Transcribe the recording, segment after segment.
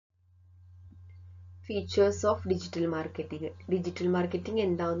Features of digital marketing. Digital marketing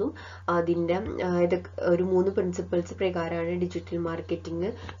എന്താണെന്നും അതിൻ്റെ ഒരു 3 പ്രിൻസിപ്പിൾസ് പ്രകാരമാണ് ഡിജിറ്റൽ മാർക്കറ്റിംഗ്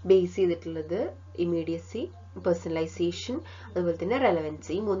ബേസ് ചെയ്തിട്ടുള്ളത്. ഇമ്മീഡിയസി, പേഴ്സണലൈസേഷൻ, അതുപോലെ തന്നെ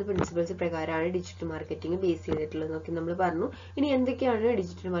റെലവൻസി. ഈ 3 പ്രിൻസിപ്പിൾസ് പ്രകാരമാണ് ഡിജിറ്റൽ മാർക്കറ്റിംഗ് ബേസ് ചെയ്തിട്ടുള്ളത് നോക്കി നമ്മൾ പറഞ്ഞു. ഇനി എന്തൊക്കെയാണ്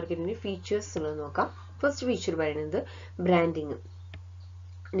ഡിജിറ്റൽ മാർക്കറ്റിംഗിന്റെ ഫീച്ചേഴ്സ് ഉള്ളത് നോക്കാം. ഫസ്റ്റ് ഫീച്ചർ പറയുന്നത് branding.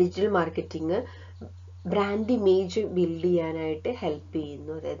 Digital marketing brand image build ചെയ്യാനായിട്ട് ഹെൽപ്പ്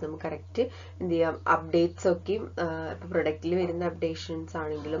ചെയ്യുന്നു. അതായത് നമുക്ക് കറക്റ്റ് എന്ത് ചെയ്യാം, അപ്ഡേറ്റ്സ് ഒക്കെ ഇപ്പോൾ പ്രൊഡക്റ്റിൽ വരുന്ന അപ്ഡേഷൻസ്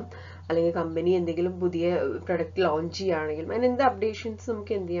ആണെങ്കിലും അല്ലെങ്കിൽ കമ്പനി എന്തെങ്കിലും പുതിയ പ്രൊഡക്റ്റ് ലോഞ്ച് ചെയ്യുകയാണെങ്കിലും അങ്ങനെ എന്ത് അപ്ഡേഷൻസ്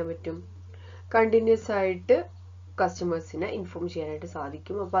നമുക്ക് എന്ത് ചെയ്യാൻ പറ്റും, കണ്ടിന്യൂസ് ആയിട്ട് കസ്റ്റമേഴ്സിനെ ഇൻഫോം ചെയ്യാനായിട്ട്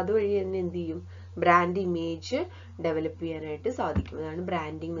സാധിക്കും. അപ്പോൾ അതുവഴി തന്നെ എന്ത് ചെയ്യും, ബ്രാൻഡ് ഇമേജ് ഡെവലപ്പ് ചെയ്യാനായിട്ട് സാധിക്കും. അതാണ്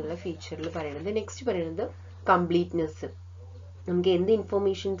ബ്രാൻഡിങ് എന്നുള്ള ഫീച്ചറിൽ പറയുന്നത്. നെക്സ്റ്റ് പറയുന്നത് കംപ്ലീറ്റ്നെസ്. നമുക്ക് എന്ത്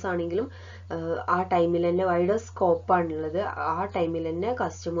ഇൻഫോർമേഷൻസ് ആണെങ്കിലും ആ ടൈമിൽ തന്നെ വൈഡർ സ്കോപ്പാണുള്ളത്. ആ ടൈമിൽ തന്നെ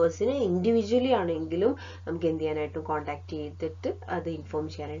കസ്റ്റമേഴ്സിനെ ഇൻഡിവിജ്വലി ആണെങ്കിലും നമുക്ക് എന്ത് ചെയ്യാനായിട്ടും കോൺടാക്ട് ചെയ്തിട്ട് അത് ഇൻഫോം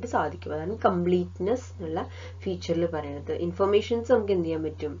ചെയ്യാനായിട്ട് സാധിക്കും. അതാണ് കംപ്ലീറ്റ്നെസ് എന്നുള്ള ഫീച്ചറിൽ പറയുന്നത്. ഇൻഫോർമേഷൻസ് നമുക്ക് എന്ത് ചെയ്യാൻ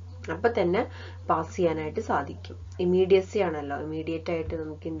പറ്റും, അപ്പം തന്നെ പാസ് ചെയ്യാനായിട്ട് സാധിക്കും. ഇമ്മീഡിയസി ആണല്ലോ, ഇമ്മീഡിയറ്റ് ആയിട്ട്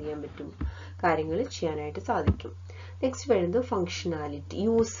നമുക്ക് എന്ത് ചെയ്യാൻ പറ്റും, കാര്യങ്ങൾ ചെയ്യാനായിട്ട് സാധിക്കും. നെക്സ്റ്റ് പറയുന്നത് ഫങ്ഷനാലിറ്റി.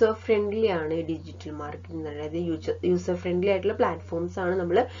 യൂസർ ഫ്രണ്ട്ലി ആണ് ഡിജിറ്റൽ മാർക്കറ്റിംഗ്. അതായത് യൂസർ ഫ്രണ്ട്ലി ആയിട്ടുള്ള പ്ലാറ്റ്ഫോംസ് ആണ്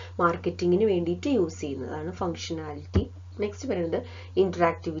നമ്മൾ മാർക്കറ്റിങ്ങിന് വേണ്ടിയിട്ട് യൂസ് ചെയ്യുന്നത്. അതാണ് ഫങ്ഷനാലിറ്റി. നെക്സ്റ്റ് പറയുന്നത്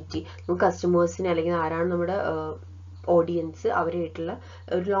ഇന്ററാക്ടിവിറ്റി. നമുക്ക് കസ്റ്റമേഴ്സിന് അല്ലെങ്കിൽ ആരാണ് നമ്മുടെ ഓഡിയൻസ് അവരായിട്ടുള്ള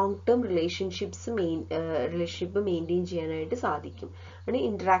ഒരു ലോങ് ടേം റിലേഷൻഷിപ്പ് മെയിൻറ്റെയിൻ ചെയ്യാനായിട്ട് സാധിക്കും. അങ്ങനെ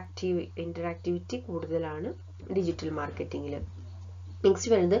ഇന്ററാക്ടിവിറ്റി കൂടുതലാണ് ഡിജിറ്റൽ മാർക്കറ്റിംഗിൽ. നെക്സ്റ്റ്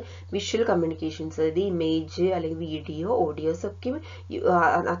പറയുന്നത് വിഷ്വൽ കമ്മ്യൂണിക്കേഷൻസ്. അതായത് ഇമേജ് അല്ലെങ്കിൽ വീഡിയോ, ഓഡിയോസ് ഒക്കെ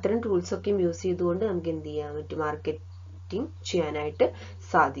അത്തരം ടൂൾസ് ഒക്കെ യൂസ് ചെയ്തുകൊണ്ട് നമുക്ക് എന്ത് ചെയ്യാൻ പറ്റും, മാർക്കറ്റിംഗ് ചെയ്യാനായിട്ട്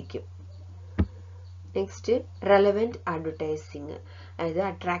സാധിക്കും. Next relevant advertising. അതായത്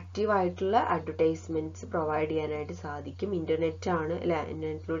അട്രാക്റ്റീവ് ആയിട്ടുള്ള അഡ്വർടൈസ്മെന്റ്സ് പ്രൊവൈഡ് ചെയ്യാനായിട്ട് സാധിക്കും. ഇന്റർനെറ്റ് ആണ് അല്ലെ,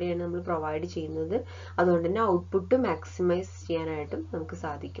 ഇന്റർനെറ്റിലൂടെയാണ് നമ്മൾ പ്രൊവൈഡ് ചെയ്യുന്നത്. അതുകൊണ്ട് തന്നെ ഔട്ട്പുട്ട് മാക്സിമൈസ് ചെയ്യാനായിട്ടും നമുക്ക്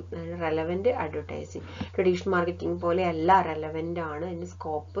സാധിക്കും. അതായത് റെലവെന്റ് അഡ്വർടൈസിങ്. ട്രഡീഷണൽ മാർക്കറ്റിംഗ് പോലെ അല്ല, റെലവെന്റ് ആണ്. അതിന്റെ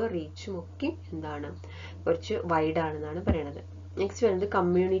സ്കോപ്പ് റീച്ചും ഒക്കെ എന്താണ്, കുറച്ച് വൈഡ് ആണെന്നാണ് പറയുന്നത്. നെക്സ്റ്റ് വരുന്നത്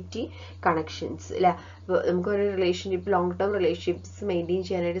കമ്മ്യൂണിറ്റി കണക്ഷൻസ് അല്ലെ. നമുക്കൊരു relationship, long term relationships maintain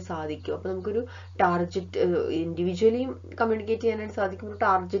ചെയ്യാനായിട്ട് സാധിക്കും. അപ്പോൾ നമുക്കൊരു ടാർഗറ്റ് ഇൻഡിവിജ്വലിയും കമ്മ്യൂണിക്കേറ്റ് ചെയ്യാനായിട്ട് സാധിക്കും, ഒരു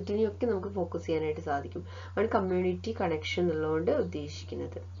ടാർഗറ്റിനെയും ഒക്കെ നമുക്ക് ഫോക്കസ് ചെയ്യാനായിട്ട് സാധിക്കും. ആണ് കമ്മ്യൂണിറ്റി കണക്ഷൻ എന്നുള്ളതുകൊണ്ട്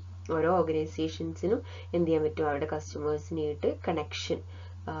ഉദ്ദേശിക്കുന്നത്. ഓരോ ഓർഗനൈസേഷൻസിനും എന്ത് ചെയ്യാൻ പറ്റും, അവരുടെ കസ്റ്റമേഴ്സിനായിട്ട് കണക്ഷൻ.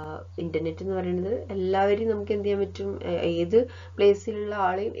 ഇന്റർനെറ്റ് എന്ന് പറയുന്നത് എല്ലാവരെയും നമുക്ക് എന്ത് ചെയ്യാൻ പറ്റും, ഏത് പ്ലേസിലുള്ള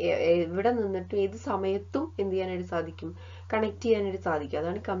ആളെയും എവിടെ നിന്നിട്ടും ഏത് സമയത്തും എന്ത് ചെയ്യാനായിട്ട് സാധിക്കും, കണക്ട് ചെയ്യാനായിട്ട് സാധിക്കും.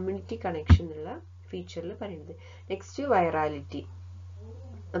 അതാണ് കമ്മ്യൂണിറ്റി കണക്ഷൻ എന്നുള്ള ഫീച്ചറിൽ പറയുന്നത്. Next virality.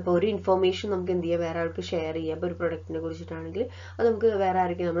 അപ്പോൾ ഒരു ഇൻഫോർമേഷൻ നമുക്ക് എന്ത് ചെയ്യാം, വേറെ ആൾക്ക് ഷെയർ ചെയ്യാം. ഇപ്പോൾ ഒരു പ്രൊഡക്റ്റിനെ കുറിച്ചിട്ടാണെങ്കിൽ അത് നമുക്ക് വേറെ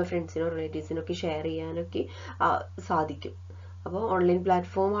ആർക്കും, നമ്മുടെ ഫ്രണ്ട്സിനോ റിലേറ്റീവ്സിനോ ഒക്കെ ഷെയർ ചെയ്യാനൊക്കെ സാധിക്കും. അപ്പോൾ ഓൺലൈൻ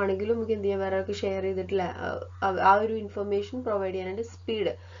പ്ലാറ്റ്ഫോം ആണെങ്കിലും നമുക്ക് എന്ത് ചെയ്യാം, വേറെ ആൾക്ക് ഷെയർ ചെയ്തിട്ടില്ല ആ ഒരു ഇൻഫർമേഷൻ പ്രൊവൈഡ് ചെയ്യാനായിട്ട്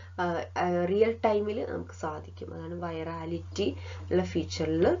സ്പീഡ് റിയൽ ടൈമിൽ നമുക്ക് സാധിക്കും. അതാണ് വൈറാലിറ്റി ഉള്ള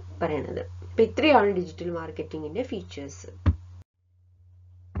ഫീച്ചറിൽ പറയുന്നത്. അപ്പം ഇത്രയാണ് digital മാർക്കറ്റിംഗിന്റെ features.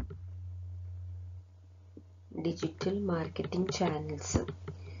 Digital marketing channels.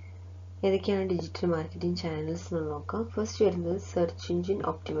 ഏതൊക്കെയാണ് ഡിജിറ്റൽ മാർക്കറ്റിംഗ് ചാനൽസ് എന്ന് നോക്കാം. ഫസ്റ്റ് വരുന്നത് search engine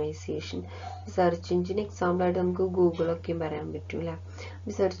optimisation. Search engine example ആയിട്ട് നമുക്ക് ഗൂഗിളൊക്കെയും പറയാൻ പറ്റും അല്ലേ.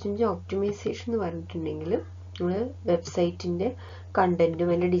 സെർച്ച് എഞ്ചിൻ ഒപ്റ്റിമൈസേഷൻ എന്ന് പറഞ്ഞിട്ടുണ്ടെങ്കിൽ നമ്മൾ വെബ്സൈറ്റിന്റെ കണ്ടന്റും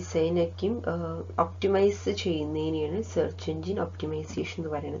അതിന്റെ ഡിസൈനൊക്കെയും ഒപ്റ്റിമൈസ് ചെയ്യുന്നതിനെയാണ് സെർച്ച് എഞ്ചിൻ ഒപ്റ്റിമൈസേഷൻ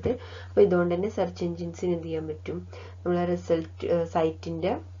എന്ന് പറയുന്നത്. അപ്പോൾ ഇതുകൊണ്ട് തന്നെ സെർച്ച് എഞ്ചിൻസിന് എന്ത് ചെയ്യാൻ പറ്റും, നമ്മളെ റിസൾട്ട്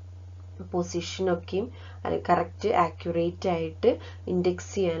സൈറ്റിന്റെ പൊസിഷനൊക്കെയും കറക്റ്റ് ആക്യുറേറ്റ് ആയിട്ട് ഇൻഡെക്സ്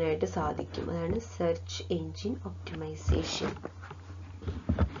ചെയ്യാനായിട്ട് സാധിക്കും. അതാണ് സെർച്ച് എഞ്ചിൻ ഒപ്റ്റിമൈസേഷൻ.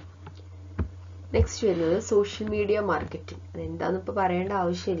 നെക്സ്റ്റ് വരുന്നത് സോഷ്യൽ മീഡിയ മാർക്കറ്റിംഗ്. അതെന്താന്ന് ഇപ്പോൾ പറയേണ്ട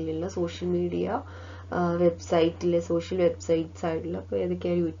ആവശ്യമില്ലല്ലോ. സോഷ്യൽ മീഡിയ വെബ്സൈറ്റിലെ സോഷ്യൽ വെബ്സൈറ്റ്സ് ആയിട്ടുള്ള ഇപ്പോൾ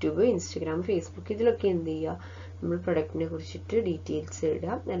ഏതൊക്കെയാണ് യൂട്യൂബ്, ഇൻസ്റ്റഗ്രാം, ഫേസ്ബുക്ക്, ഇതിലൊക്കെ എന്ത് ചെയ്യുക, നമ്മൾ പ്രൊഡക്റ്റിനെ കുറിച്ചിട്ട് ഡീറ്റെയിൽസ്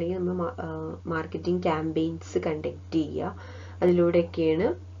ഇടുക, അല്ലെങ്കിൽ നമ്മൾ മാർക്കറ്റിംഗ് ക്യാമ്പയിൻസ് കണ്ടക്ട് ചെയ്യുക. അതിലൂടെയൊക്കെയാണ്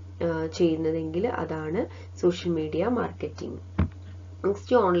ചെയ്യുന്നതെങ്കിൽ അതാണ് social media marketing.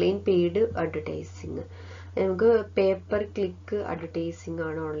 Next online paid advertising. നമുക്ക് പേപ്പർ ക്ലിക്ക് അഡ്വർടൈസിങ്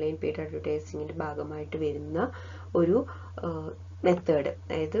ആണ് ഓൺലൈൻ പെയ്ഡ് അഡ്വർടൈസിങ്ങിന്റെ ഭാഗമായിട്ട് വരുന്ന ഒരു മെത്തേഡ്.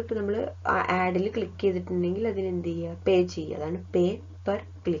 അതായത് ഇപ്പൊ നമ്മൾ ആഡിൽ ക്ലിക്ക് ചെയ്തിട്ടുണ്ടെങ്കിൽ അതിന് എന്ത് ചെയ്യുക, പേ ചെയ്യുക. അതാണ് പേ പെർ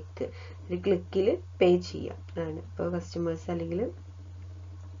ക്ലിക്ക്. ഒരു ക്ലിക്കിൽ പേ ചെയ്യുക. അതാണ് ഇപ്പോൾ കസ്റ്റമേഴ്സ് അല്ലെങ്കിൽ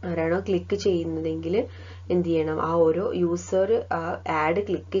ആരാണോ ക്ലിക്ക് ചെയ്യുന്നതെങ്കിൽ എന്ത് ചെയ്യണം, ആ ഓരോ യൂസർ ആ ആഡ്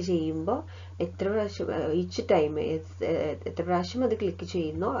ക്ലിക്ക് ചെയ്യുമ്പോൾ എത്ര പ്രാവശ്യം ഈച്ച് ടൈം എത്ര പ്രാവശ്യം അത് ക്ലിക്ക്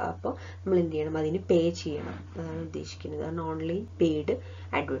ചെയ്യുന്നോ അപ്പോൾ നമ്മൾ എന്ത് ചെയ്യണം, അതിന് പേ ചെയ്യണം. അതാണ് ഉദ്ദേശിക്കുന്നത്. അതാണ് ഓൺലൈൻ പെയ്ഡ്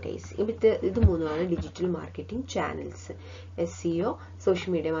അഡ്വർടൈസിങ്. ഇത് മൂന്നുമാണ് digital marketing channels: SEO,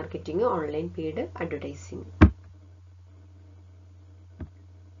 social media marketing, online paid advertising.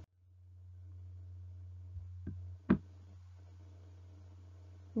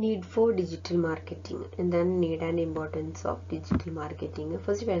 Need for digital marketing. And then need and importance of digital marketing.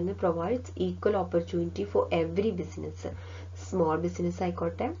 First, when it provides equal opportunity for every business. Small business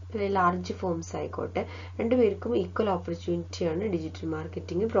ആയിക്കോട്ടെ, large forms ആയിക്കോട്ടെ, രണ്ടുപേർക്കും equal opportunity ആണ് digital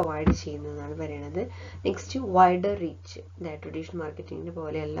marketing provide ചെയ്യുന്നതെന്നാണ് പറയുന്നത്. Next, wider reach. Traditional മാർക്കറ്റിംഗിന്റെ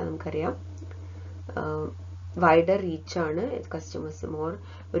പോലെയല്ല, നമുക്കറിയാം wider reach ആണ്. Customers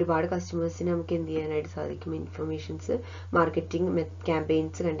ഒരുപാട് കസ്റ്റമേഴ്സിന് നമുക്ക് എന്ത് ചെയ്യാനായിട്ട് സാധിക്കും, ഇൻഫർമേഷൻസ്, മാർക്കറ്റിംഗ്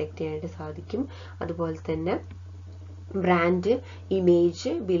ക്യാമ്പയിൻസ് കണ്ടക്ട് ചെയ്യാനായിട്ട് സാധിക്കും. അതുപോലെ തന്നെ ബ്രാൻഡ്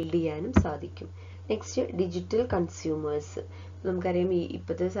ഇമേജ് ബിൽഡ് ചെയ്യാനും സാധിക്കും. Next, digital consumers. നമുക്കറിയാം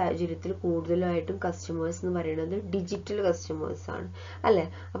ഇപ്പോഴത്തെ സാഹചര്യത്തിൽ കൂടുതലായിട്ടും കസ്റ്റമേഴ്സ് എന്ന് പറയുന്നത് ഡിജിറ്റൽ കസ്റ്റമേഴ്സ് ആണ് അല്ലേ.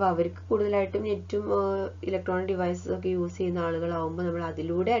 അപ്പോൾ അവർക്ക് കൂടുതലായിട്ടും നെറ്റും ഇലക്ട്രോണിക് ഡിവൈസസ് ഒക്കെ യൂസ് ചെയ്യുന്ന ആളുകളാവുമ്പോൾ നമ്മൾ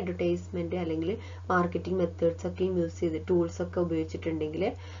അതിലൂടെ അഡ്വർടൈസ്മെന്റ് അല്ലെങ്കിൽ മാർക്കറ്റിംഗ് മെത്തേഡ്സ് ഒക്കെയും യൂസ് ചെയ്ത് ടൂൾസ് ഒക്കെ ഉപയോഗിച്ചിട്ടുണ്ടെങ്കിൽ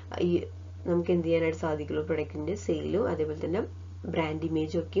ഈ നമുക്ക് എന്ത് ചെയ്യാനായിട്ട് സാധിക്കുള്ളൂ, പ്രൊഡക്റ്റിന്റെ സെയിലും അതേപോലെ തന്നെ ബ്രാൻഡ്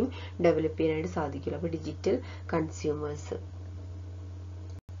ഇമേജും ഒക്കെയും ഡെവലപ്പ് ചെയ്യാനായിട്ട് സാധിക്കുള്ളൂ. അപ്പോൾ digital consumers.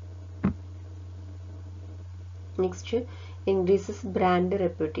 Next, increases brand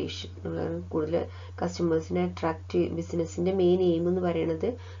reputation. കൂടുതൽ കസ്റ്റമേഴ്സിനെ അട്രാക്ട്, ബിസിനസിന്റെ മെയിൻ എയിം എന്ന് പറയുന്നത്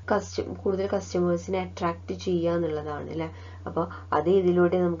കൂടുതൽ കസ്റ്റമേഴ്സിനെ അട്രാക്ട് ചെയ്യുക എന്നുള്ളതാണ് അല്ലെ. അപ്പോൾ അത്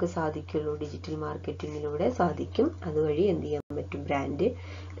ഇതിലൂടെ നമുക്ക് സാധിക്കുള്ളൂ, ഡിജിറ്റൽ മാർക്കറ്റിങ്ങിലൂടെ സാധിക്കും. അതുവഴി എന്ത് ചെയ്യാൻ പറ്റും, ബ്രാൻഡ്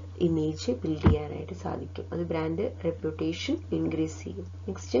ഇമേജ് ബിൽഡ് ചെയ്യാനായിട്ട് സാധിക്കും. അത് ബ്രാൻഡ് റെപ്യൂട്ടേഷൻ ഇൻക്രീസ് ചെയ്യും.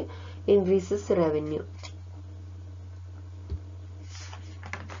 Next, increases revenue.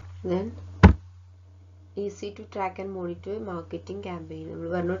 Then easy to track and monitor marketing campaign. നമ്മൾ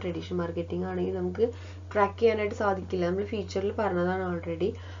പറഞ്ഞു ട്രഡീഷണൽ മാർക്കറ്റിംഗ് ആണെങ്കിൽ നമുക്ക് ട്രാക്ക് ചെയ്യാനായിട്ട് സാധിക്കില്ല. നമ്മൾ ഫീച്ചറിൽ പറഞ്ഞതാണ് ഓൾറെഡി,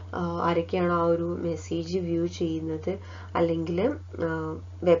 ആരൊക്കെയാണ് ആ ഒരു മെസ്സേജ് വ്യൂ ചെയ്യുന്നത്, അല്ലെങ്കിൽ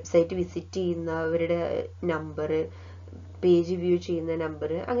വെബ്സൈറ്റ് വിസിറ്റ് ചെയ്യുന്നവരുടെ നമ്പർ, പേജ് വ്യൂ ചെയ്യുന്ന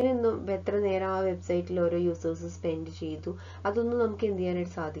നമ്പർ, അങ്ങനെയൊന്നും എത്ര നേരം ആ വെബ്സൈറ്റിൽ ഓരോ യൂസേഴ്സ് സ്പെൻഡ് ചെയ്തു, അതൊന്നും നമുക്ക് എന്ത്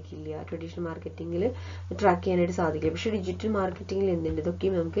ചെയ്യാനായിട്ട് സാധിക്കില്ല, ട്രഡീഷണൽ മാർക്കറ്റിംഗിൽ ട്രാക്ക് ചെയ്യാനായിട്ട് സാധിക്കില്ല. പക്ഷെ ഡിജിറ്റൽ മാർക്കറ്റിംഗിൽ എന്തുണ്ട്,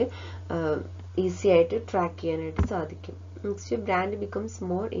 ഇതൊക്കെയും നമുക്ക് ഈസി ആയിട്ട് ട്രാക്ക് ചെയ്യാനായിട്ട് സാധിക്കും. Next, brand becomes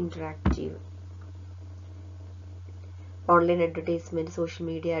more interactive. Online advertisement, social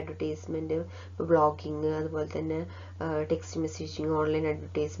media advertisement, blogging, അതുപോലെ തന്നെ text messaging, online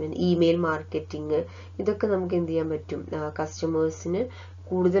advertisement, email marketing, ഇതൊക്കെ നമുക്ക് എന്ത് ചെയ്യാൻ പറ്റും, കസ്റ്റമേഴ്സിന്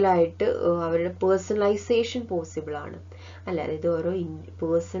കൂടുതലായിട്ട് അവരുടെ പേഴ്സണലൈസേഷൻ പോസിബിൾ ആണ് അല്ല. അതായത് ഓരോ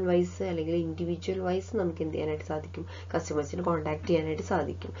പേഴ്സൺ വൈസ് അല്ലെങ്കിൽ ഇൻഡിവിജ്വൽ വൈസ് നമുക്ക് എന്ത് ചെയ്യാനായിട്ട് സാധിക്കും, കസ്റ്റമേഴ്സിനെ കോൺടാക്ട് ചെയ്യാനായിട്ട്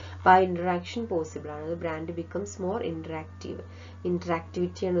സാധിക്കും. അപ്പോൾ ആ ഇന്ററാക്ഷൻ പോസിബിൾ ആണ്. അത് ബ്രാൻഡ് ബിക്കംസ് മോർ ഇന്ററാക്റ്റീവ്.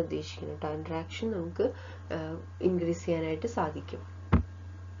 ഇന്ററാക്ടിവിറ്റിയാണ് ഉദ്ദേശിക്കുന്നത് കേട്ടോ. ഇന്ററാക്ഷൻ നമുക്ക് ഇൻക്രീസ് ചെയ്യാനായിട്ട് സാധിക്കും.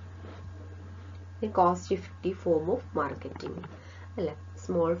 Cost effective form of marketing അല്ല,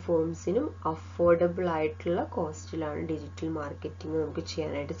 സ്മോൾ ഫോംസിനും അഫോർഡബിൾ ആയിട്ടുള്ള കോസ്റ്റിലാണ് ഡിജിറ്റൽ മാർക്കറ്റിംഗ് നമുക്ക്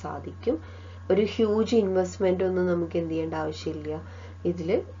ചെയ്യാനായിട്ട് സാധിക്കും. ഒരു ഹ്യൂജ് ഇൻവെസ്റ്റ്മെന്റ് ഒന്നും നമുക്ക് എന്ത് ചെയ്യേണ്ട ആവശ്യമില്ല. ഇതിൽ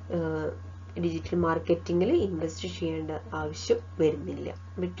ഡിജിറ്റൽ മാർക്കറ്റിംഗിൽ ഇൻവെസ്റ്റ് ചെയ്യേണ്ട ആവശ്യം വരുന്നില്ല.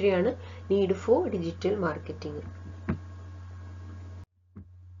 ഇത്രയാണ് need for digital marketing.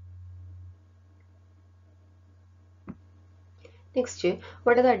 Next,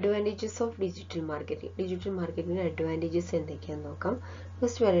 what are the advantages of digital marketing. Digital മാർക്കറ്റിംഗിന്റെ advantages എന്തൊക്കെയാണെന്ന് നോക്കാം.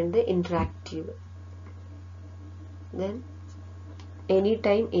 ഫസ്റ്റ് പറയുന്നത് interactive, then any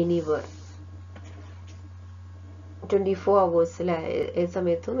time anywhere, 24 hours ഏത്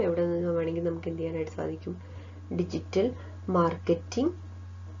സമയത്തും എവിടെ നിന്ന് വേണമെങ്കിൽ നമുക്ക് എന്ത് ചെയ്യാനായിട്ട് സാധിക്കും. ഡിജിറ്റൽ മാർക്കറ്റിംഗ്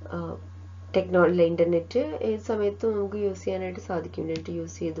ടെക്നോളജി, ഇന്റർനെറ്റ് ഏത് സമയത്തും നമുക്ക് യൂസ് ചെയ്യാനായിട്ട് സാധിക്കും, ഇന്റർനെറ്റ്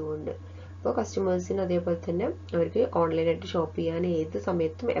യൂസ് ചെയ്തുകൊണ്ട്. അപ്പോൾ കസ്റ്റമേഴ്സിന് അതേപോലെ തന്നെ അവർക്ക് ഓൺലൈനായിട്ട് ഷോപ്പ് ചെയ്യാൻ ഏത്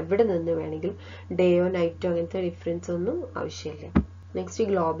സമയത്തും എവിടെ നിന്ന് വേണമെങ്കിലും, ഡേയോ നൈറ്റോ അങ്ങനത്തെ ഡിഫറൻസ് ഒന്നും ആവശ്യമില്ല. Next,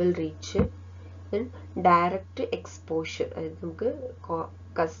 global reach, then direct exposure. അതായത് നമുക്ക്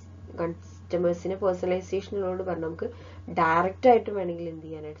കസ്റ്റമേഴ്സിനെ പേഴ്സണലൈസേഷനിലോട് പറഞ്ഞാൽ നമുക്ക് ഡയറക്റ്റ് ആയിട്ട് വേണമെങ്കിൽ എന്ത്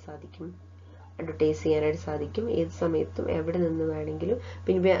ചെയ്യാനായിട്ട് സാധിക്കും, അഡ്വർടൈസ് ചെയ്യാനായിട്ട് സാധിക്കും ഏത് സമയത്തും എവിടെ നിന്ന് വേണമെങ്കിലും.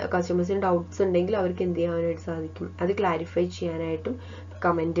 പിന്നെ കസ്റ്റമേഴ്സിന് ഡൗട്ട്സ് ഉണ്ടെങ്കിൽ അവർക്ക് എന്ത് ചെയ്യാനായിട്ട് സാധിക്കും, അത് ക്ലാരിഫൈ ചെയ്യാനായിട്ടും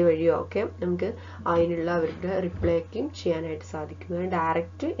കമന്റ് വഴിയോ ഒക്കെ നമുക്ക് അതിനുള്ള അവരുടെ റിപ്ലൈക്കും ചെയ്യാനായിട്ട് സാധിക്കും.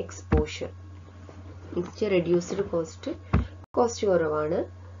 Direct exposure. Next, reduced cost കുറവാണ്.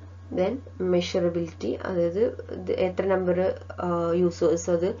 ദെൻ മെഷറബിലിറ്റി, അതായത് എത്ര നമ്പർ യൂസേഴ്സ്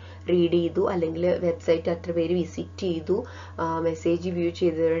അത് റീഡ് ചെയ്തു, അല്ലെങ്കിൽ വെബ്സൈറ്റ് എത്ര പേര് വിസിറ്റ് ചെയ്തു, മെസ്സേജ് വ്യൂ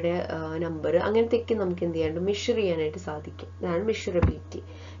ചെയ്തവരുടെ നമ്പർ, അങ്ങനത്തെയൊക്കെ നമുക്ക് എന്ത് ചെയ്യാണ്ട് മെഷർ ചെയ്യാനായിട്ട് സാധിക്കും. അതാണ് മെഷറബിലിറ്റി.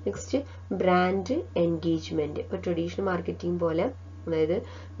 Next brand engagement. ഇപ്പോൾ ട്രഡീഷണൽ മാർക്കറ്റിംഗ് പോലെ, അതായത്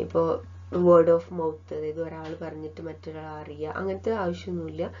ഇപ്പോൾ വേർഡ് ഓഫ് മൗത്ത്, അതായത് ഒരാൾ പറഞ്ഞിട്ട് മറ്റൊരാൾ അറിയുക, അങ്ങനത്തെ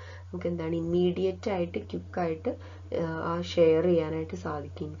ആവശ്യമൊന്നുമില്ല. നമുക്ക് എന്താണ് ഇമ്മീഡിയറ്റ് ആയിട്ട് ക്വിക്കായിട്ട് ഷെയർ ചെയ്യാനായിട്ട്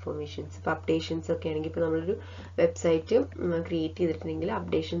സാധിക്കും ഇൻഫർമേഷൻസ്. ഇപ്പോൾ അപ്ഡേഷൻസ് ഒക്കെ ആണെങ്കിൽ, ഇപ്പോൾ നമ്മളൊരു വെബ്സൈറ്റ് ക്രിയേറ്റ് ചെയ്തിട്ടുണ്ടെങ്കിൽ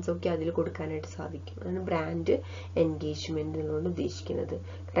അപ്ഡേഷൻസ് ഒക്കെ അതിൽ കൊടുക്കാനായിട്ട് സാധിക്കും. അതാണ് ബ്രാൻഡ് എൻഗേജ്മെന്റ് എന്നുകൊണ്ട് ഉദ്ദേശിക്കുന്നത്.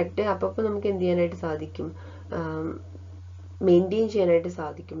 കറക്റ്റ് അപ്പോൾ നമുക്ക് എന്ത് ചെയ്യാനായിട്ട് സാധിക്കും, മെയിൻറ്റെയിൻ ചെയ്യാനായിട്ട്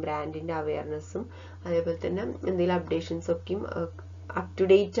സാധിക്കും ബ്രാൻഡിന്റെ അവയർനെസ്സും, അതേപോലെ തന്നെ എന്തെങ്കിലും അപ്ഡേഷൻസ് ഒക്കെയും അപ് ടു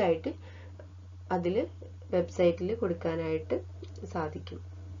ഡേറ്റ് ആയിട്ട് അതിൽ വെബ്സൈറ്റിൽ കൊടുക്കാനായിട്ട് സാധിക്കും.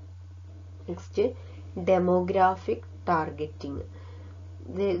 Next demographic targeting.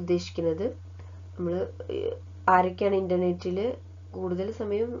 ഇത് ഉദ്ദേശിക്കുന്നത് നമ്മൾ ആരൊക്കെയാണ് ഇന്റർനെറ്റിൽ കൂടുതൽ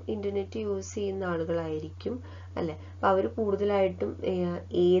സമയം ഇന്റർനെറ്റ് യൂസ് ചെയ്യുന്ന ആളുകളായിരിക്കും അല്ലെ. അപ്പൊ അവർ കൂടുതലായിട്ടും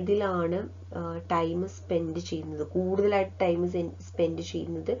ഏതിലാണ് ടൈം സ്പെൻഡ് ചെയ്യുന്നത്, കൂടുതലായിട്ട് ടൈം സ്പെൻഡ്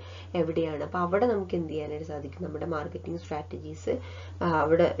ചെയ്യുന്നത് എവിടെയാണ്. അപ്പൊ അവിടെ നമുക്ക് എന്ത് ചെയ്യാനായിട്ട് സാധിക്കും, നമ്മുടെ മാർക്കറ്റിംഗ് സ്ട്രാറ്റജീസ്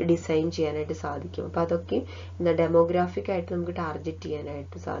അവിടെ ഡിസൈൻ ചെയ്യാനായിട്ട് സാധിക്കും. അപ്പൊ അതൊക്കെ എന്താ ഡെമോഗ്രാഫിക് ആയിട്ട് നമുക്ക് ടാർഗറ്റ്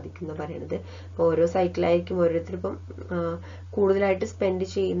ചെയ്യാനായിട്ട് സാധിക്കും എന്ന് പറയുന്നത്. ഇപ്പൊ ഓരോ സൈറ്റിലായിരിക്കും ഓരോരുത്തരിപ്പം കൂടുതലായിട്ട് സ്പെൻഡ്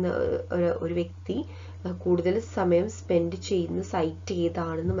ചെയ്യുന്ന ഒരു വ്യക്തി കൂടുതൽ സമയം സ്പെൻഡ് ചെയ്യുന്ന സൈറ്റ്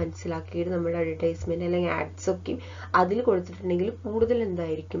ഏതാണെന്ന് മനസ്സിലാക്കിയിട്ട് നമ്മുടെ അഡ്വർടൈസ്മെന്റ് അല്ലെങ്കിൽ ആഡ്സ് ഒക്കെ അതിൽ കൊടുത്തിട്ടുണ്ടെങ്കിൽ കൂടുതൽ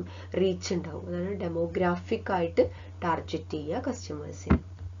എന്തായിരിക്കും റീച്ച് ഉണ്ടാവും. അതാണ് ഡെമോഗ്രാഫിക് ആയിട്ട് ടാർഗറ്റ് ചെയ്യുക കസ്റ്റമേഴ്സിന്.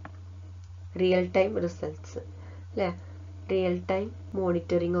 റിയൽ ടൈം റിസൾട്ട്സ് അല്ലെ, റിയൽ ടൈം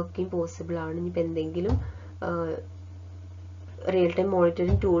മോണിറ്ററിംഗ് ഒക്കെയും പോസിബിൾ ആണ്. ഇനിയിപ്പോൾ എന്തെങ്കിലും റിയൽ ടൈം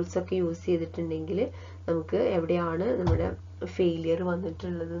മോണിറ്ററിംഗ് ടൂൾസ് ഒക്കെ യൂസ് ചെയ്തിട്ടുണ്ടെങ്കിൽ നമുക്ക് എവിടെയാണ് നമ്മുടെ ഫെയിലിയർ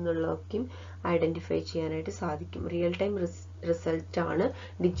വന്നിട്ടുള്ളത് എന്നുള്ളതൊക്കെയും ഐഡന്റിഫൈ ചെയ്യാനായിട്ട് സാധിക്കും. റിയൽ ടൈം റിസൾട്ട് ആണ്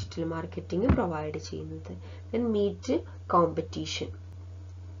ഡിജിറ്റൽ മാർക്കറ്റിംഗ് പ്രൊവൈഡ് ചെയ്യുന്നത്. Then meet competition.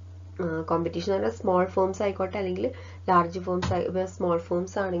 കോമ്പറ്റീഷൻ എന്ന് പറഞ്ഞാൽ സ്മോൾ ഫേംസ് ആയിക്കോട്ടെ അല്ലെങ്കിൽ ലാർജ് ഫേംസ്. സ്മോൾ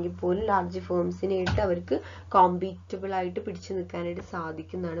ഫേംസ് ആണെങ്കിൽ പോലും ലാർജ് ഫേംസിനായിട്ട് അവർക്ക് കോമ്പീറ്റബിൾ ആയിട്ട് പിടിച്ചു നിൽക്കാനായിട്ട്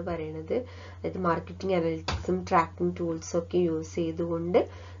സാധിക്കും എന്നാണ് പറയുന്നത്. അതായത് മാർക്കറ്റിംഗ് അനലിറ്റിക്സും ട്രാക്കിംഗ് ടൂൾസും ഒക്കെ യൂസ് ചെയ്തുകൊണ്ട്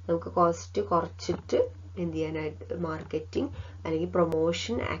നമുക്ക് കോസ്റ്റ് കുറച്ചിട്ട് എന്ത് ചെയ്യാനായിട്ട് മാർക്കറ്റിംഗ് അല്ലെങ്കിൽ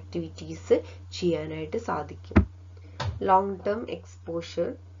പ്രൊമോഷൻ ആക്ടിവിറ്റീസ് ചെയ്യാനായിട്ട് സാധിക്കും. Long term exposure,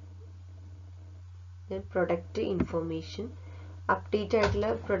 product information. Update ആയിട്ടുള്ള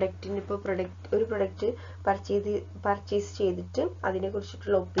പ്രൊഡക്റ്റിന് ഇപ്പോൾ ഒരു പ്രൊഡക്റ്റ് പർച്ചേസ് ചെയ്തിട്ട് അതിനെ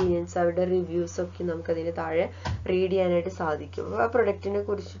കുറിച്ചിട്ടുള്ള ഒപ്പീനിയൻസ്, അവരുടെ റിവ്യൂസ് ഒക്കെ നമുക്ക് അതിന് താഴെ റീഡ് ചെയ്യാനായിട്ട് സാധിക്കും. അപ്പോൾ ആ പ്രൊഡക്റ്റിനെ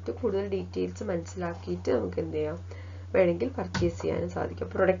കുറിച്ചിട്ട് കൂടുതൽ ഡീറ്റെയിൽസ് മനസ്സിലാക്കിയിട്ട് നമുക്ക് എന്ത് ചെയ്യാം, വേണമെങ്കിൽ പർച്ചേസ് ചെയ്യാനും സാധിക്കും.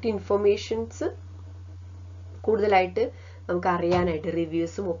 പ്രൊഡക്റ്റ് ഇൻഫർമേഷൻസ് കൂടുതലായിട്ട് നമുക്ക് അറിയാനായിട്ട്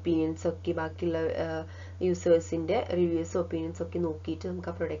റിവ്യൂസും ഒപ്പീനിയൻസും ഒക്കെ ബാക്കിയുള്ള യൂസേഴ്സിന്റെ റിവ്യൂസും ഒപ്പീനിയൻസും ഒക്കെ നോക്കിയിട്ട്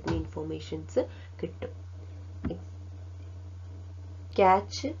നമുക്ക് ആ പ്രൊഡക്റ്റിന്റെ ഇൻഫർമേഷൻസ് കിട്ടും.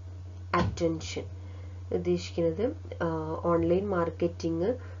 ക്യാച്ച് അറ്റൻഷൻ ഉദ്ദേശിക്കുന്നത് ഓൺലൈൻ മാർക്കറ്റിംഗ്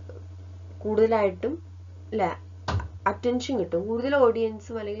കൂടുതലായിട്ടും അല്ലെ അറ്റൻഷൻ കിട്ടും. കൂടുതൽ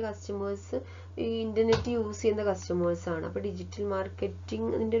ഓഡിയൻസും അല്ലെങ്കിൽ കസ്റ്റമേഴ്സ് ഈ ഇന്റർനെറ്റ് യൂസ് ചെയ്യുന്ന കസ്റ്റമേഴ്സ് ആണ്. അപ്പൊ ഡിജിറ്റൽ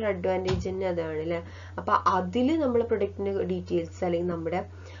മാർക്കറ്റിംഗിന്റെ ഒരു അഡ്വാൻറ്റേജ് തന്നെ അതാണ് അല്ലെ. അപ്പൊ അതില് നമ്മളെ പ്രൊഡക്റ്റിന്റെ ഡീറ്റെയിൽസ് അല്ലെങ്കിൽ നമ്മുടെ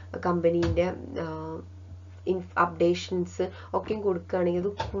കമ്പനീന്റെ അപ്ഡേഷൻസ് ഒക്കെ കൊടുക്കുകയാണെങ്കിൽ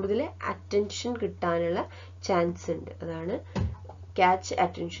അത് കൂടുതൽ അറ്റൻഷൻ കിട്ടാനുള്ള ചാൻസ് ഉണ്ട്. അതാണ് ക്യാച്ച്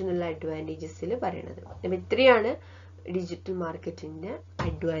അറ്റൻഷൻ എന്നുള്ള അഡ്വാൻറ്റേജസിൽ പറയുന്നത്. അപ്പൊ ഇത്രയാണ് digital മാർക്കറ്റിംഗിന്റെ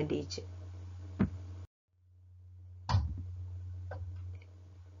advantage.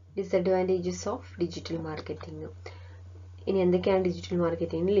 Disadvantages of digital marketing. ഇനി എന്തൊക്കെയാണ് ഡിജിറ്റൽ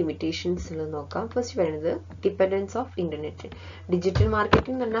മാർക്കറ്റിംഗിന് ലിമിറ്റേഷൻസ് ഉള്ളത് നോക്കാം. ഫസ്റ്റ് പറയുന്നത് dependence of internet. Digital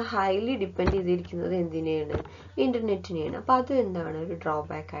marketing എന്ന് പറഞ്ഞാൽ ഹൈലി ഡിപ്പെൻഡ് ചെയ്തിരിക്കുന്നത് എന്തിനെയാണ്, ഇന്റർനെറ്റിനെയാണ്. അപ്പൊ അത് എന്താണ് ഒരു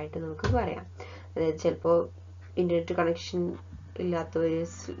ഡ്രോബാക്ക് ആയിട്ട് നമുക്ക് പറയാം. അതായത് ചിലപ്പോൾ internet connection ഇല്ലാത്തവര്,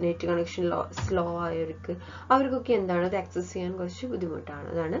 net connection slow ആയവർക്ക്, അവർക്കൊക്കെ എന്താണ് അത് ആക്സസ് ചെയ്യാൻ കുറച്ച് ബുദ്ധിമുട്ടാണ്.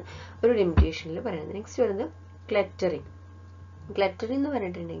 അതാണ് ഒരു ലിമിറ്റേഷനിൽ പറയുന്നത്. നെക്സ്റ്റ് വരുന്നത് ക്ലറ്ററിങ്. ക്ലറ്ററിംഗ് എന്ന്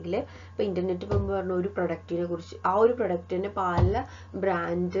പറഞ്ഞിട്ടുണ്ടെങ്കിൽ ഇപ്പൊ ഇന്റർനെറ്റ് മുമ്പ് പറഞ്ഞ ഒരു പ്രൊഡക്റ്റിനെ കുറിച്ച് ആ ഒരു പ്രൊഡക്റ്റിന് പല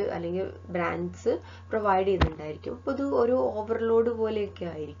ബ്രാൻഡ് അല്ലെങ്കിൽ ബ്രാൻഡ്സ് പ്രൊവൈഡ് ചെയ്യുന്നുണ്ടായിരിക്കും. അപ്പൊ ഇത് ഒരു ഓവർലോഡ് പോലെയൊക്കെ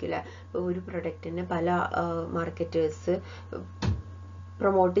ആയിരിക്കും അല്ലെ. ഒരു പ്രൊഡക്റ്റിനെ പല മാർക്കറ്റേഴ്സ്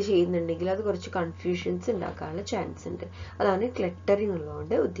പ്രൊമോട്ട് ചെയ്യുന്നുണ്ടെങ്കിൽ അത് കുറച്ച് കൺഫ്യൂഷൻസ് ഉണ്ടാക്കാനുള്ള ചാൻസ് ഉണ്ട്. അതാണ് ക്ലറ്ററിംഗ്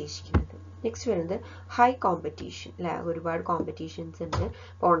എന്നുള്ളതുകൊണ്ട് ഉദ്ദേശിക്കുന്നത്. നെക്സ്റ്റ് വരുന്നത് ഹൈ കോമ്പറ്റീഷൻ അല്ലെ. ഒരുപാട് കോമ്പറ്റീഷൻസ് ഉണ്ട്.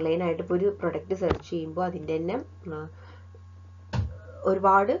 ഓൺലൈനായിട്ട് ഇപ്പോൾ ഒരു പ്രൊഡക്റ്റ് സെർച്ച് ചെയ്യുമ്പോൾ അതിൻ്റെ തന്നെ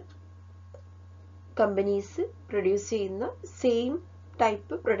ഒരുപാട് കമ്പനീസ് പ്രൊഡ്യൂസ് ചെയ്യുന്ന സെയിം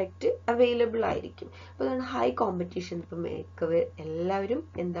ടൈപ്പ് പ്രൊഡക്റ്റ് അവൈലബിൾ ആയിരിക്കും. അപ്പോൾ അതാണ് ഹൈ കോമ്പറ്റീഷൻ. ഇപ്പോൾ മേക്കവർ എല്ലാവരും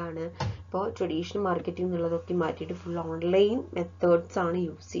എന്താണ് ഇപ്പോൾ ട്രഡീഷണൽ മാർക്കറ്റിംഗ് എന്നുള്ളതൊക്കെ മാറ്റിയിട്ട് ഫുൾ ഓൺലൈൻ മെത്തേഡ്സ് ആണ്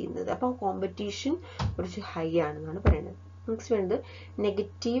യൂസ് ചെയ്യുന്നത്. അപ്പോൾ കോമ്പറ്റീഷൻ കുറച്ച് ഹൈ ആണെന്നാണ് പറയുന്നത്. നെക്സ്റ്റ് വേണ്ടത്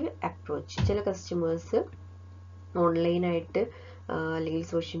നെഗറ്റീവ് അപ്രോച്ച്. ചില കസ്റ്റമേഴ്സ് ഓൺലൈനായിട്ട് അല്ലെങ്കിൽ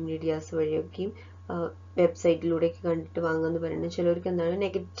സോഷ്യൽ മീഡിയാസ് വഴിയൊക്കെയും വെബ്സൈറ്റിലൂടെയൊക്കെ കണ്ടിട്ട് വാങ്ങുമെന്ന് പറയുന്നത് ചിലർക്ക് എന്താണ്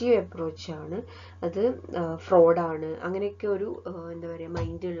നെഗറ്റീവ് അപ്രോച്ചാണ്, അത് ഫ്രോഡാണ്, അങ്ങനെയൊക്കെ ഒരു എന്താ പറയുക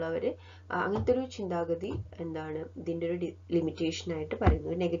മൈൻഡ് ഉള്ളവർ അങ്ങനത്തെ ഒരു ചിന്താഗതി എന്താണ് ഇതിൻ്റെ ഒരു ലിമിറ്റേഷനായിട്ട്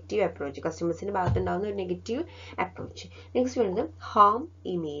പറയുന്നത്. നെഗറ്റീവ് അപ്രോച്ച്, കസ്റ്റമേഴ്സിൻ്റെ ഭാഗത്തുണ്ടാകുന്ന ഒരു നെഗറ്റീവ് അപ്രോച്ച്. നെക്സ്റ്റ് വരുന്നത് ഹാം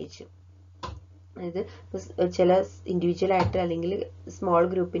ഇമേജ്. അതായത് ചില ഇൻഡിവിജ്വൽ ആയിട്ട് അല്ലെങ്കിൽ സ്മോൾ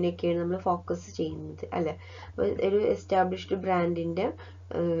ഗ്രൂപ്പിനൊക്കെയാണ് നമ്മൾ ഫോക്കസ് ചെയ്യുന്നത് അല്ലേ. അപ്പോൾ ഒരു എസ്റ്റാബ്ലിഷ്ഡ് ബ്രാൻഡിൻ്റെ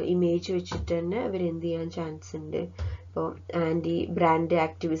ഇമേജ് വെച്ചിട്ട് തന്നെ അവർ എന്ത് ചെയ്യാൻ ചാൻസ് ഉണ്ട്. ഇപ്പോൾ ആൻറ്റി ബ്രാൻഡ്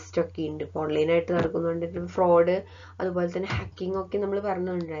ആക്ടിവിസ്റ്റ് ഒക്കെ ഉണ്ട്. ഇപ്പോൾ ഓൺലൈനായിട്ട് നടക്കുന്നുണ്ട് ഫ്രോഡ്, അതുപോലെ തന്നെ ഹാക്കിംഗ് ഒക്കെ നമ്മൾ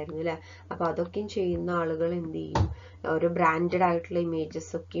പറഞ്ഞിട്ടുണ്ടായിരുന്നു അല്ലേ. അപ്പോൾ അതൊക്കെയും ചെയ്യുന്ന ആളുകൾ എന്ത് ചെയ്യും, ഓരോ ബ്രാൻഡഡ് ആയിട്ടുള്ള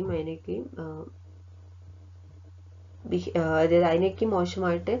ഇമേജസ് ഒക്കെയും അതിനൊക്കെയും അതായത് അതിനൊക്കെ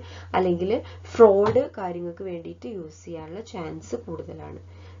മോശമായിട്ട് അല്ലെങ്കിൽ ഫ്രോഡ് കാര്യങ്ങൾക്ക് വേണ്ടിയിട്ട് യൂസ് ചെയ്യാനുള്ള ചാൻസ് കൂടുതലാണ്.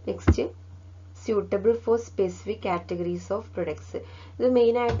 Next suitable for specific categories of products. ഇത്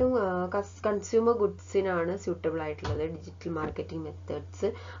മെയിനായിട്ടും കൺസ്യൂമർ ഗുഡ്സിനാണ് സ്യൂട്ടബിൾ ആയിട്ടുള്ളത് ഡിജിറ്റൽ മാർക്കറ്റിംഗ് മെത്തേഡ്സ്.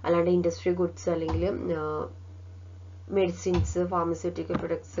 അല്ലാണ്ട് ഇൻഡസ്ട്രി ഗുഡ്സ് അല്ലെങ്കിൽ മെഡിസിൻസ്, ഫാർമസ്യൂട്ടിക്കൽ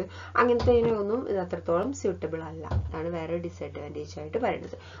പ്രൊഡക്ട്സ് അങ്ങനത്തേനൊന്നും ഇത് അത്രത്തോളം സ്യൂട്ടബിൾ അല്ല. അതാണ് വേറെ ഡിസഡ്വാൻറ്റേജ് ആയിട്ട്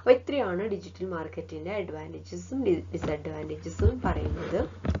പറയുന്നത്. അപ്പോൾ ഇത്രയാണ് ഡിജിറ്റൽ മാർക്കറ്റിൻ്റെ അഡ്വാൻറ്റേജസും ഡിസഡ്വാൻറ്റേജസും പറയുന്നത്.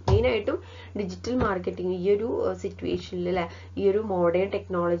 മെയിനായിട്ടും ഡിജിറ്റൽ മാർക്കറ്റിംഗ് ഈ ഒരു സിറ്റുവേഷനിൽ അല്ലെ, ഈ ഒരു മോഡേൺ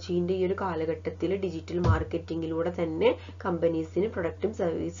ടെക്നോളജീൻ്റെ ഈ ഒരു കാലഘട്ടത്തിൽ ഡിജിറ്റൽ മാർക്കറ്റിങ്ങിലൂടെ തന്നെ കമ്പനീസിന് പ്രൊഡക്റ്റും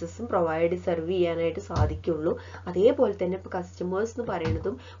സർവീസസും സെർവ് ചെയ്യാനായിട്ട് സാധിക്കുള്ളൂ. അതേപോലെ തന്നെ ഇപ്പോൾ കസ്റ്റമേഴ്സ് എന്ന്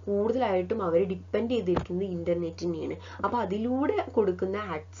പറയുന്നതും കൂടുതലായിട്ടും അവർ ഡിപ്പെൻഡ് ചെയ്തിരിക്കുന്നത് ഇൻ്റർനെറ്റിനെയാണ്. അപ്പോൾ അതിലൂടെ കൊടുക്കുന്ന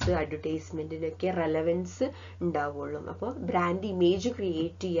ആഡ്സ്, അഡ്വർടൈസ്മെൻറ്റിനൊക്കെ റെലവൻസ് ഉണ്ടാവുള്ളൂ. അപ്പോൾ ബ്രാൻഡ് ഇമേജ്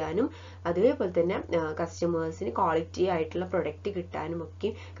ക്രിയേറ്റ് ചെയ്യാനും അതേപോലെ തന്നെ കസ്റ്റമേഴ്സിന് ക്വാളിറ്റി ആയിട്ടുള്ള പ്രൊഡക്റ്റ് കിട്ടാനും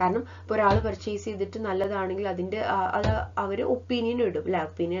ഒക്കെ. കാരണം ഇപ്പോൾ ഒരാൾ പർച്ചേസ് ചെയ്തിട്ട് നല്ലതാണെങ്കിൽ അതിൻ്റെ അത് അവർ ഒപ്പീനിയൻ ഇടും അല്ലെ,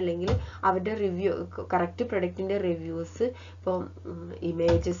 ഒപ്പീനിയൻ അല്ലെങ്കിൽ അവരുടെ റിവ്യൂ, കറക്റ്റ് പ്രൊഡക്റ്റിൻ്റെ റിവ്യൂസ് ഇപ്പോൾ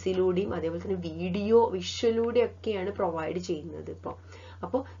ഇമേജസിലൂടെയും അതേപോലെ തന്നെ വിഷ്വലൂടെയും ഒക്കെയാണ് പ്രൊവൈഡ് ചെയ്യുന്നത് ഇപ്പോൾ.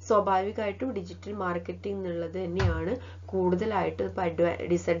 അപ്പോൾ സ്വാഭാവികമായിട്ടും ഡിജിറ്റൽ മാർക്കറ്റിംഗ് എന്നുള്ളത് തന്നെയാണ് കൂടുതലായിട്ട് ഇപ്പോൾ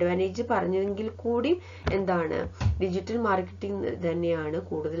ഡിസഡ്വാൻറ്റേജ് പറഞ്ഞെങ്കിൽ കൂടി എന്താണ് ഡിജിറ്റൽ മാർക്കറ്റിംഗ് തന്നെയാണ്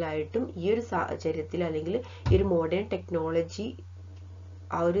കൂടുതലായിട്ടും ഈ ഒരു സാഹചര്യത്തിൽ അല്ലെങ്കിൽ ഈ ഒരു മോഡേൺ ടെക്നോളജി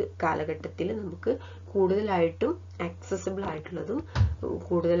ആ ഒരു കാലഘട്ടത്തിൽ നമുക്ക് കൂടുതലായിട്ടും ആക്സസിബിൾ ആയിട്ടുള്ളതും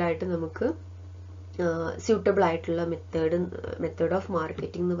കൂടുതലായിട്ട് നമുക്ക് സ്യൂട്ടബിൾ ആയിട്ടുള്ള മെത്തേഡ് ഓഫ്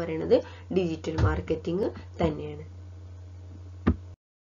മാർക്കറ്റിംഗ് എന്ന് പറയുന്നത് ഡിജിറ്റൽ മാർക്കറ്റിംഗ് തന്നെയാണ്.